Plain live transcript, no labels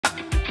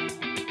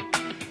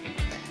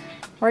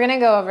We're going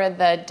to go over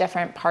the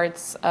different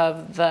parts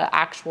of the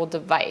actual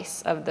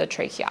device of the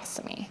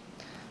tracheostomy.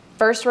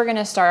 First, we're going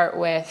to start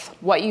with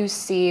what you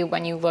see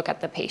when you look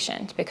at the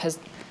patient, because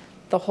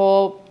the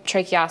whole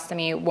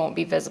tracheostomy won't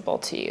be visible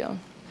to you.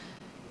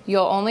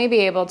 You'll only be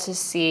able to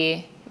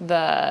see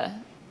the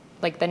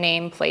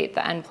name plate,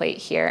 the end plate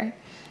here,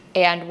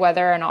 and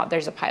whether or not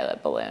there's a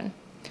pilot balloon.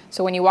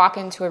 So when you walk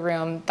into a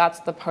room,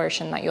 that's the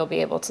portion that you'll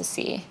be able to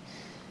see.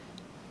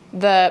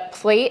 The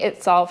plate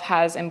itself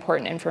has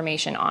important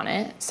information on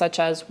it, such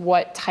as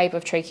what type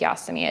of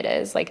tracheostomy it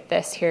is. Like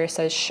this here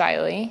says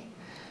Shiley.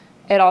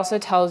 It also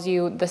tells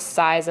you the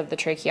size of the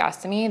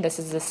tracheostomy. This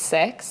is a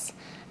 6.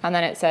 And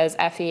then it says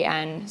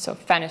FEN, so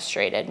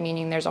fenestrated,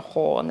 meaning there's a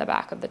hole in the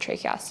back of the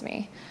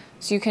tracheostomy.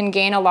 So you can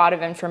gain a lot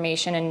of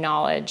information and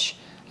knowledge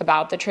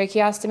about the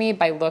tracheostomy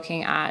by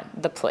looking at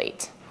the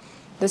plate.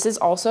 This is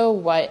also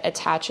what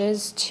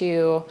attaches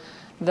to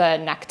the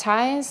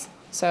neckties.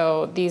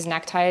 So these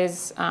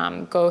neckties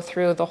go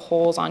through the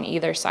holes on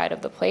either side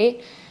of the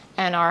plate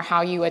and are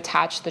how you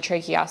attach the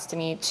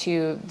tracheostomy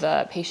to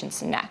the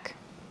patient's neck.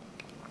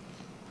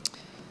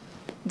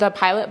 The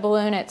pilot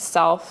balloon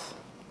itself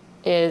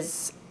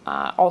is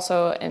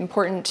also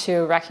important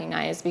to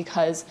recognize,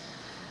 because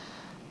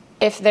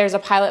if there's a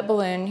pilot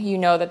balloon, you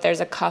know that there's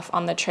a cuff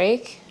on the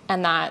trach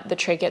and that the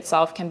trach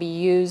itself can be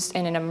used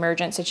in an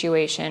emergent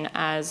situation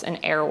as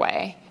an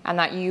airway, and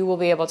that you will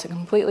be able to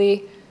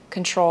completely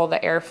control the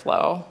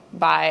airflow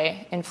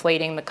by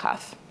inflating the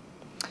cuff.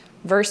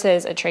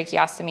 Versus a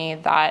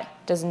tracheostomy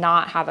that does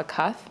not have a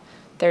cuff,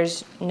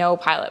 there's no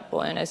pilot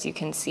balloon, as you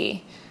can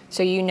see.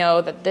 So you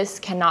know that this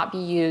cannot be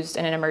used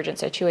in an emergent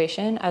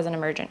situation as an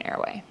emergent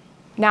airway.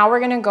 Now we're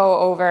going to go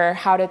over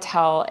how to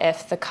tell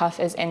if the cuff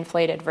is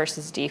inflated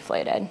versus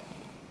deflated.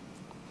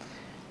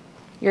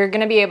 You're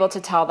going to be able to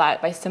tell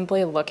that by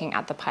simply looking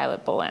at the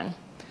pilot balloon.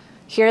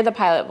 Here the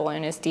pilot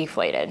balloon is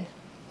deflated,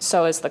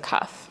 so is the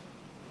cuff.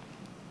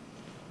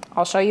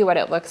 I'll show you what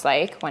it looks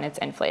like when it's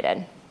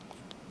inflated.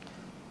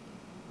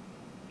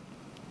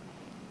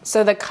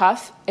 So the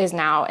cuff is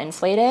now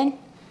inflated,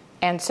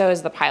 and so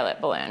is the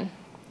pilot balloon.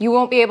 You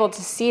won't be able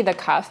to see the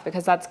cuff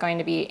because that's going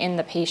to be in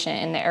the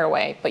patient in the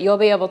airway, but you'll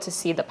be able to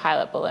see the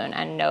pilot balloon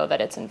and know that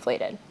it's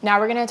inflated. Now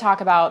we're going to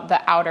talk about the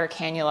outer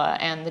cannula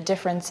and the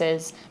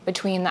differences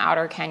between the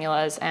outer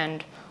cannulas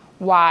and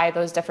why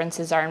those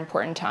differences are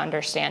important to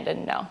understand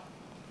and know.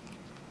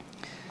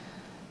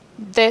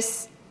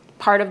 This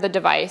part of the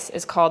device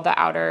is called the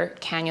outer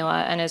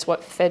cannula and is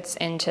what fits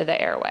into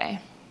the airway.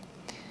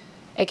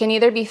 It can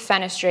either be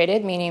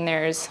fenestrated, meaning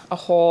there's a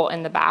hole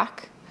in the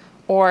back,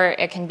 or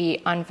it can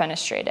be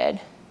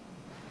unfenestrated.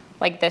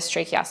 Like this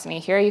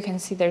tracheostomy here, you can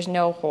see there's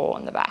no hole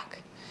in the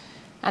back.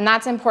 And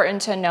that's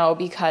important to know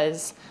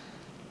because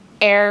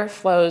air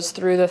flows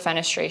through the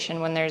fenestration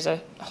when there's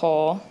a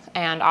hole,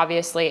 and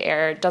obviously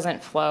air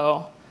doesn't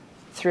flow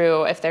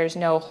through if there's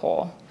no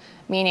hole,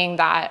 meaning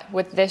that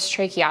with this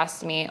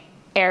tracheostomy,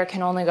 air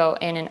can only go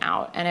in and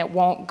out, and it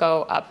won't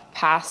go up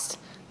past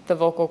the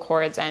vocal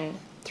cords and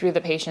through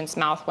the patient's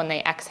mouth when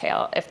they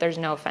exhale if there's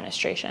no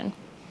fenestration.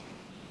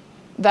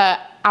 The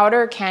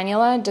outer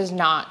cannula does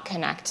not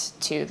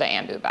connect to the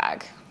ambu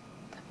bag.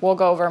 We'll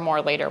go over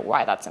more later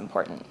why that's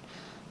important.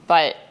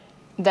 But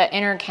the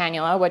inner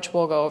cannula, which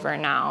we'll go over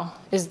now,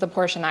 is the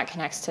portion that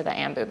connects to the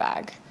ambu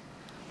bag.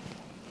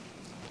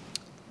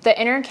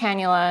 The inner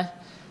cannula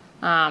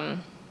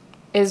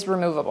is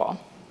removable.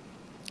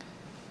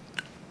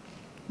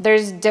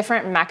 There's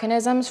different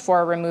mechanisms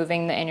for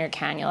removing the inner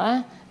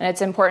cannula, and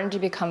it's important to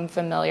become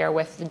familiar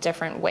with the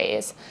different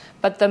ways.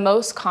 But the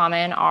most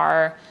common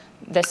are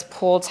this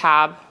pull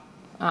tab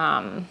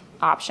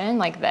option,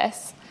 like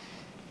this.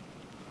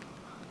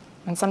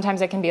 And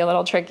sometimes it can be a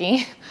little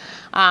tricky.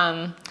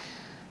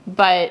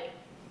 But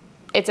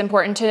it's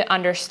important to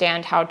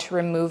understand how to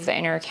remove the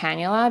inner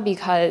cannula,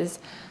 because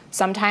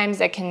sometimes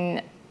it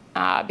can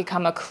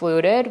become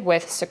occluded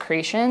with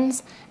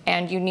secretions,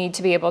 and you need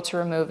to be able to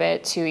remove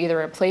it to either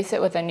replace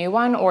it with a new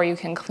one, or you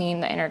can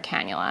clean the inner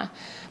cannula.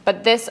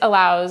 But this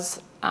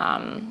allows,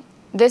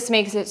 this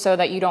makes it so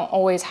that you don't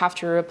always have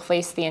to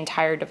replace the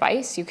entire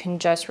device. You can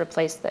just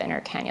replace the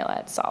inner cannula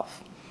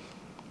itself.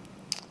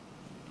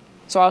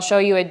 So I'll show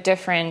you a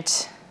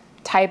different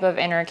type of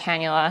inner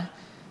cannula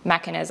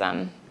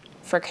mechanism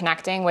for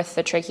connecting with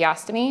the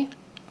tracheostomy.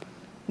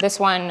 This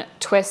one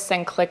twists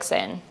and clicks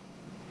in.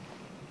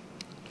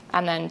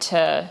 And then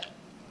to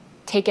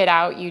take it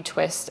out, you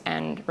twist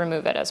and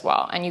remove it as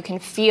well. And you can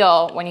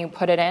feel when you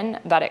put it in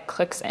that it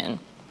clicks in,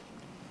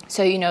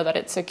 so you know that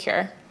it's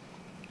secure.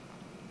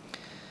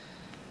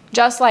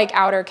 Just like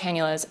outer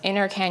cannulas,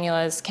 inner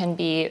cannulas can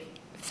be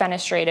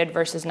fenestrated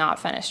versus not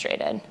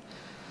fenestrated.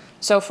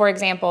 So for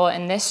example,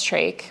 in this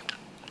trach,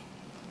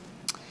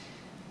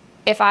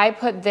 if I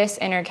put this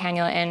inner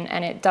cannula in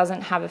and it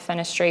doesn't have a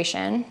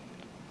fenestration,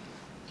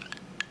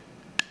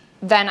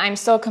 then I'm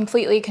still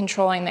completely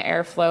controlling the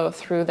airflow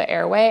through the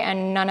airway,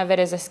 and none of it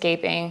is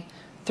escaping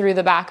through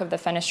the back of the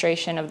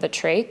fenestration of the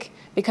trach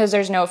because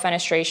there's no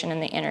fenestration in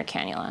the inner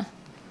cannula.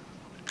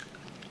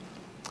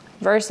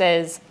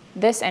 Versus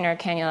this inner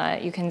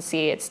cannula, you can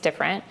see it's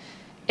different.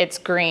 It's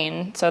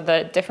green, so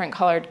the different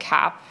colored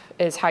cap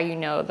is how you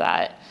know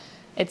that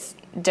it's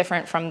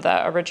different from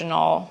the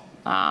original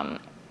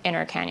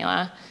inner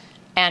cannula,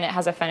 and it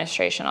has a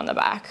fenestration on the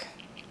back.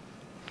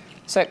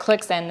 So it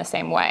clicks in the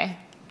same way.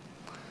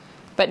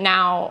 But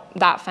now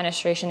that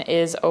fenestration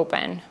is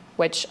open,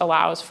 which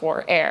allows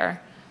for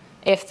air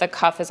if the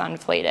cuff is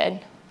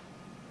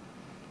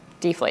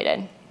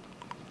deflated.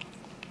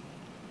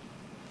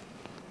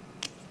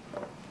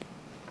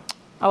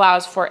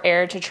 Allows for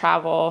air to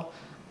travel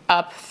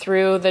up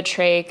through the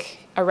trach,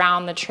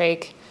 around the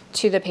trach,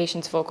 to the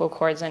patient's vocal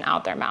cords and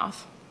out their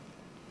mouth.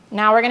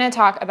 Now we're going to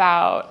talk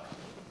about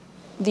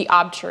the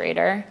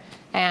obturator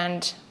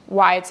and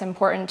why it's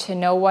important to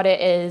know what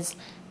it is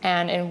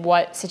and in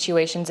what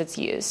situations it's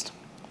used.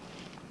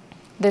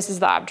 This is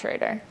the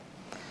obturator.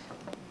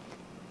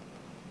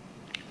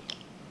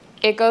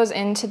 It goes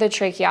into the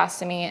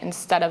tracheostomy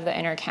instead of the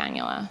inner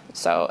cannula,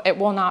 so it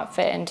will not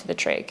fit into the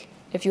trach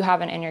if you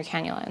have an inner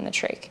cannula in the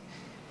trach.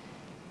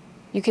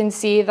 You can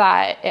see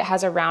that it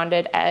has a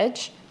rounded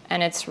edge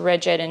and it's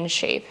rigid in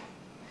shape.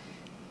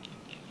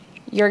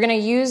 You're going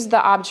to use the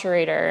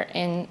obturator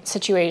in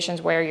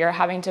situations where you're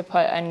having to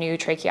put a new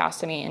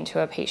tracheostomy into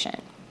a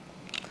patient.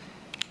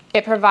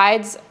 It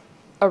provides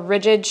a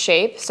rigid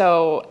shape,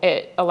 so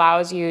it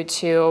allows you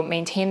to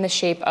maintain the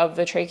shape of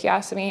the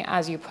tracheostomy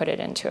as you put it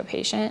into a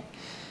patient.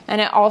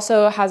 And it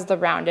also has the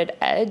rounded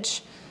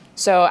edge,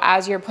 so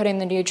as you're putting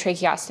the new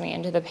tracheostomy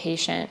into the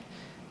patient,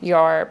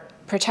 you're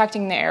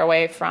protecting the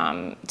airway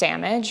from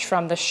damage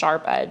from the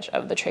sharp edge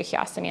of the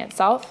tracheostomy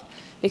itself,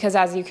 because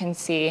as you can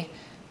see,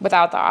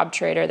 without the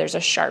obturator, there's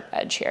a sharp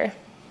edge here.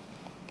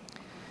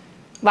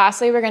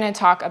 Lastly, we're going to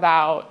talk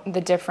about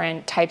the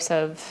different types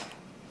of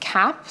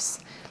caps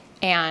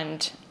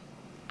and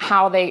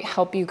how they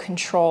help you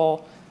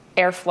control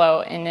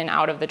airflow in and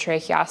out of the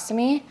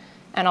tracheostomy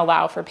and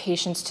allow for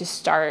patients to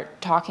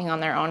start talking on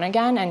their own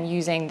again and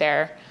using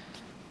their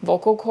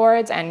vocal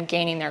cords and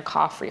gaining their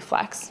cough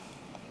reflex.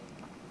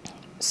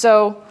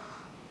 So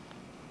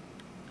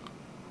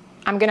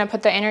I'm going to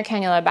put the inner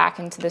cannula back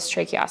into this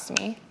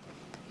tracheostomy,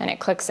 and it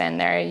clicks in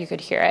there. You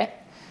could hear it.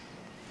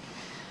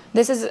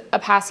 This is a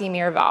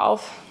Passy-Muir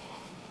valve.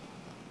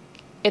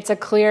 It's a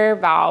clear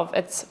valve.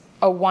 It's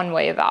a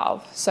one-way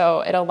valve.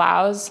 So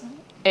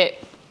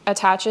it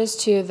attaches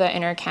to the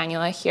inner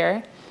cannula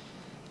here,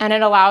 and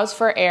it allows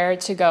for air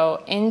to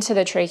go into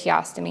the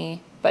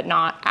tracheostomy, but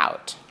not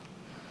out.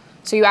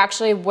 So you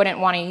actually wouldn't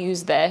want to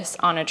use this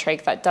on a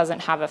trach that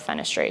doesn't have a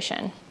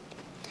fenestration.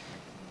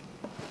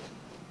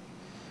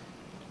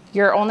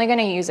 You're only going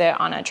to use it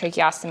on a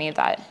tracheostomy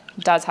that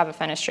does have a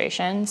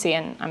fenestration. See,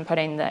 and I'm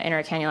putting the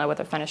inner cannula with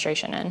a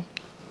fenestration in,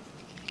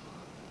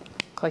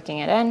 clicking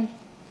it in,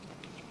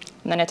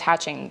 and then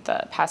attaching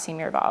the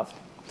Passy-Muir valve.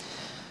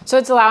 So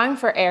it's allowing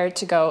for air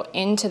to go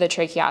into the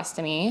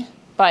tracheostomy,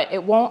 but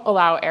it won't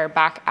allow air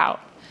back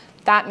out.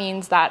 That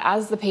means that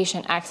as the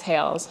patient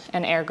exhales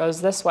and air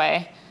goes this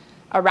way,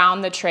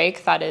 around the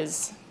trach that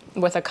is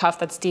with a cuff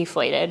that's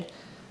deflated,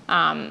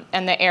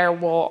 and the air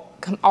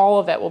all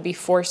of it will be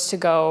forced to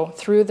go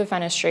through the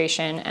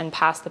fenestration and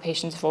past the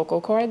patient's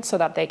vocal cords so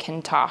that they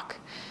can talk.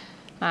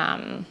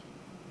 And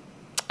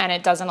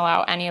it doesn't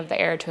allow any of the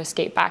air to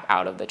escape back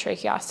out of the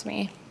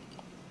tracheostomy.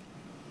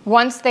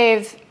 Once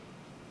they've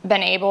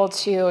been able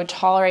to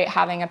tolerate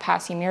having a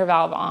Passy-Muir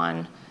valve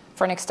on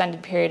for an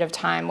extended period of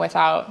time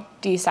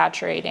without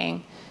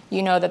desaturating,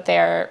 you know that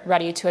they're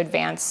ready to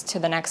advance to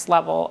the next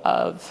level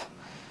of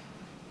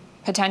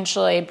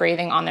potentially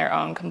breathing on their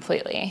own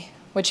completely,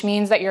 which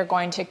means that you're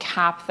going to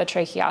cap the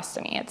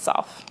tracheostomy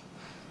itself.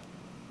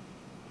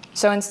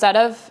 So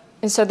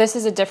this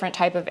is a different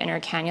type of inner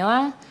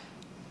cannula,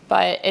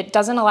 but it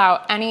doesn't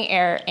allow any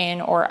air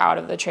in or out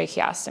of the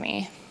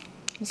tracheostomy.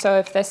 So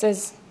if this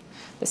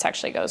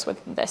actually goes with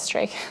this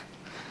trach.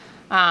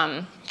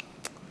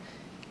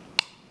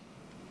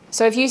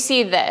 So if you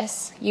see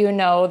this, you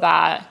know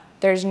that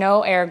there's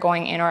no air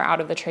going in or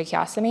out of the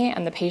tracheostomy,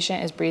 and the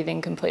patient is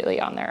breathing completely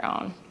on their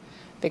own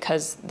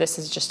because this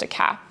is just a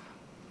cap.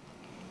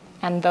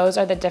 And those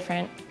are the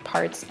different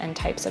parts and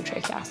types of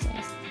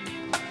tracheostomies.